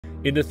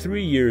In the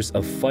 3 years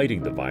of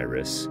fighting the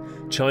virus,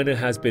 China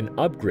has been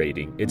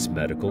upgrading its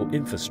medical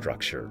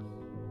infrastructure.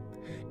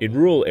 In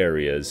rural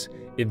areas,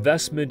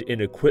 investment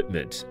in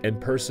equipment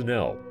and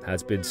personnel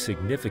has been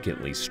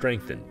significantly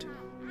strengthened.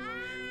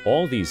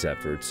 All these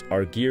efforts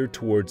are geared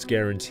towards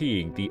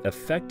guaranteeing the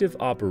effective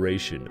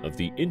operation of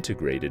the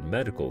integrated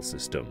medical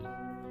system,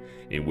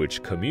 in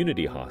which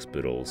community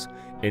hospitals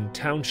and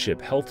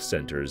township health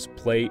centers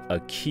play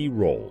a key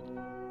role.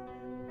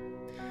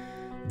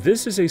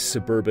 This is a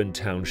suburban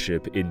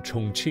township in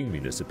Chongqing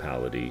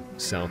Municipality,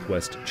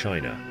 southwest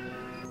China.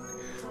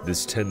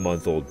 This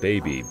 10-month-old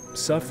baby,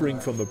 suffering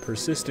from a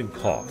persistent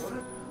cough,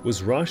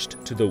 was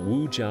rushed to the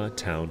Wujia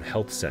Town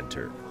Health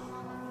Center.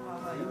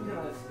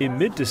 In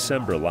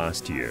mid-December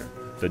last year,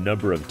 the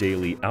number of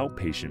daily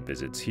outpatient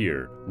visits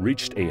here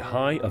reached a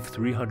high of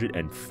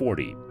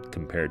 340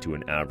 compared to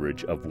an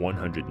average of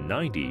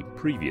 190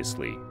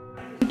 previously.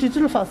 Since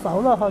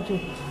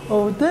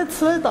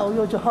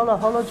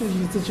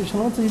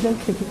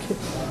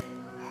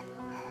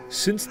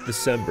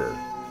December,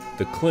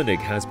 the clinic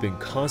has been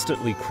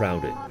constantly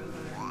crowded,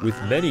 with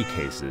many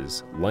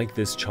cases like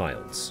this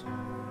child's.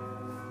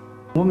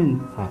 我们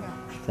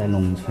在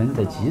农村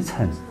在基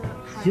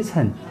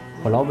层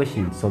和老百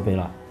姓说白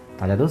了，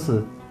大家都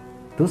是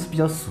比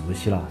较熟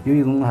悉了，有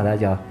一种啥子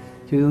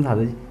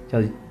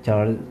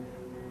叫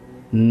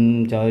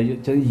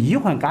医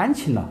患感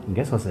情了，应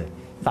该说是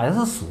大家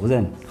是熟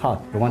人，好，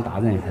不管大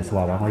人还是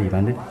娃娃，我一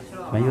般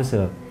有时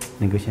候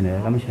能够现在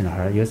他们去那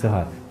儿，有时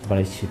候就把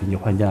那气氛就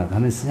缓解了，他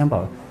们思想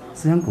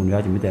顾虑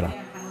就没得了。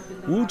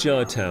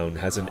Wujia Town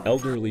has an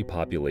elderly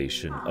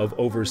population of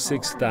over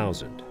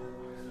 6,000,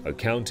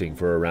 accounting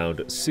for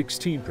around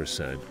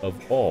 16% of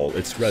all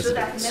its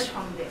residents.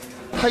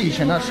 他以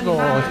前呢是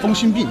个风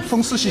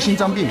湿性心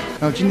脏病，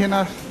然后今天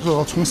呢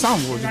说从上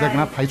午就在给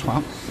他排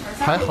床，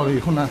排好了以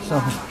后呢是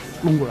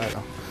弄过来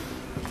的，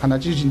让他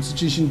进行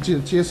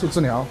接受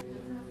治疗。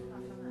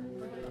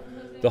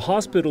 The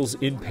hospital's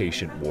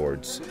inpatient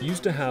wards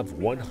used to have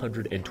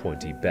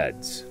 120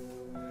 beds.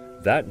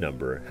 That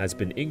number has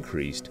been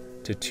increased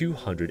to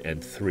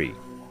 203.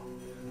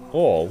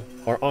 All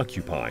are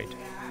occupied.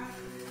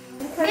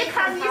 你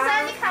看医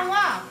生，你看我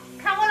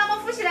那么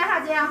呼吸来啥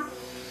子呀？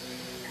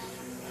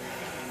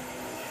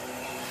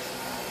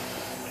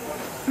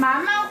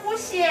慢慢呼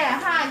吸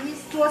哈，你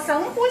做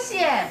深呼吸，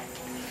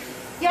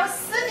要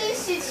使力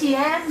吸气，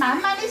慢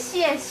慢的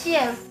吸。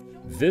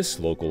 This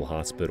local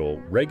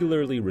hospital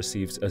regularly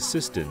receives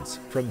assistance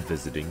from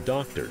visiting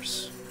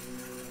doctors.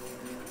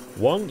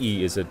 Wang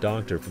Yi is a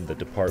doctor from the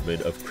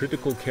Department of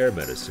Critical Care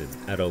Medicine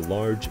at a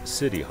large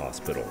city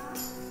hospital.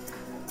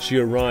 She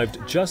arrived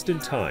just in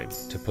time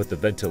to put the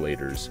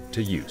ventilators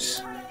to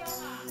use.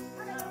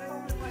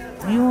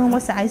 因为我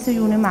是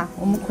ICU 的嘛，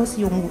我们科室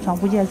用床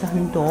估计还是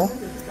很多，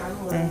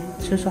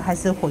所以说还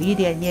是会一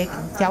点，也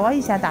教导一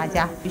下大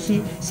家，必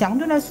须相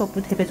对来说不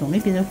特别重的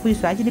病人，呼吸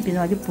衰竭的病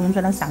人就不用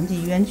转到上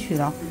级医院去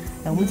了，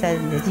我们在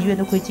内级医院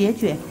都可以解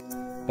决。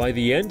By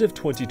the end of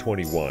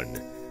 2021,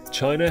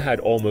 China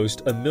had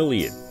almost 1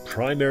 million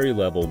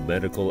primary-level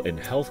medical and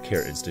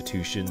healthcare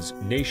institutions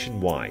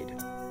nationwide,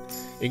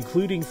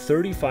 including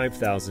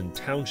 35,000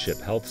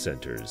 township health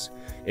centers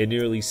and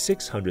nearly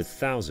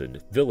 600,000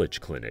 village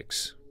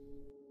clinics.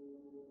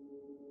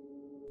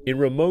 In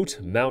remote,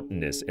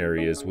 mountainous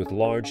areas with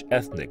large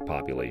ethnic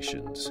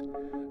populations,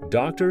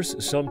 doctors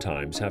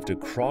sometimes have to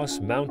cross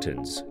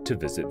mountains to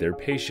visit their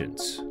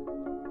patients.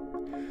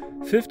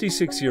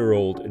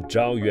 56-year-old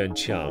Zhao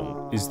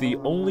Yuanqiang is the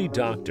only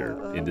doctor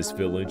in this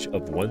village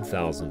of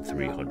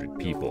 1,300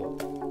 people.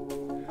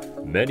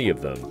 Many of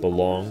them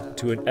belong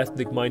to an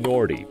ethnic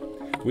minority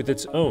with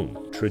its own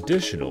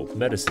traditional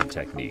medicine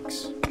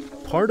techniques.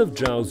 Part of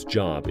Zhao's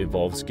job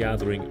involves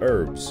gathering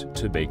herbs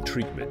to make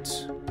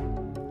treatments.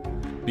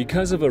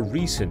 Because of a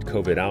recent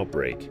COVID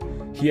outbreak,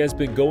 he has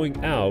been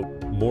going out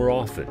more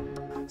often.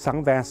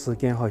 上班时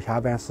间和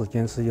下班时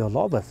间是由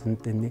老百姓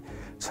定的，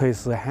随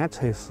时喊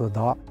随时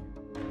到。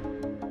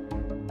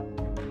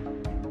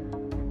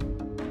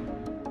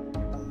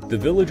 The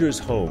villagers'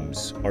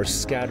 homes are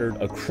scattered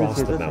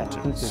across the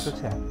mountains.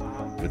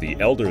 For the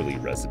elderly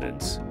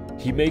residents,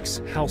 he makes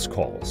house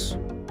calls.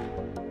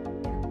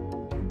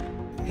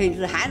 平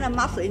时喊人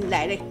没事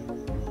来的，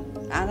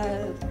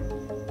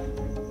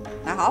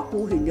那好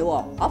呼吸的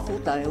哦，好负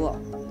责的哦，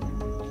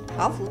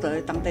好负责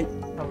的等等。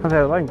刚才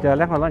老人家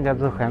2个老人家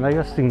是患了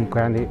有新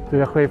冠的，这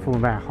个恢复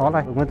蛮好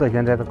了。我们到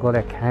现在都过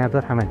来看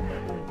着他们，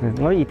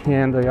我一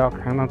天都要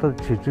看到都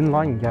去诊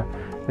老人家，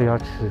都要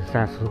去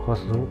3、4或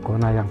15个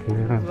那样给他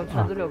们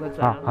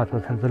做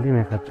村子里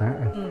面去转。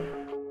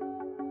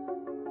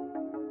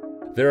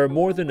There are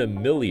more than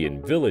 1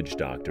 million village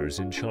doctors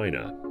in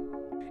China.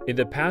 In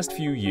the past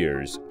few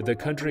years, the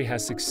country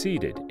has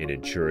succeeded in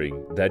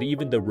ensuring that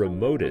even the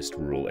remotest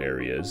rural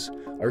areas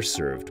are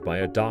served by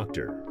a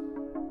doctor.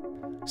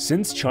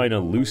 Since China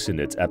loosened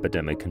its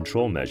epidemic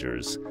control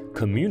measures,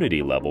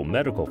 community-level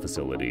medical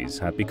facilities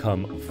have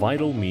become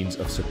vital means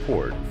of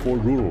support for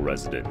rural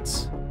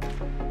residents.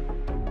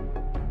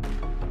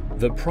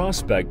 The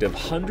prospect of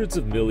hundreds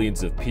of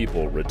millions of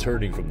people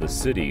returning from the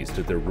cities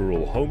to their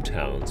rural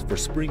hometowns for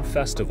Spring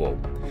Festival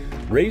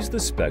raised the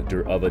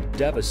specter of a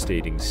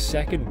devastating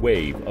second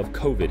wave of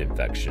COVID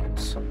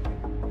infections.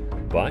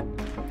 But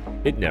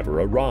it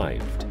never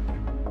arrived.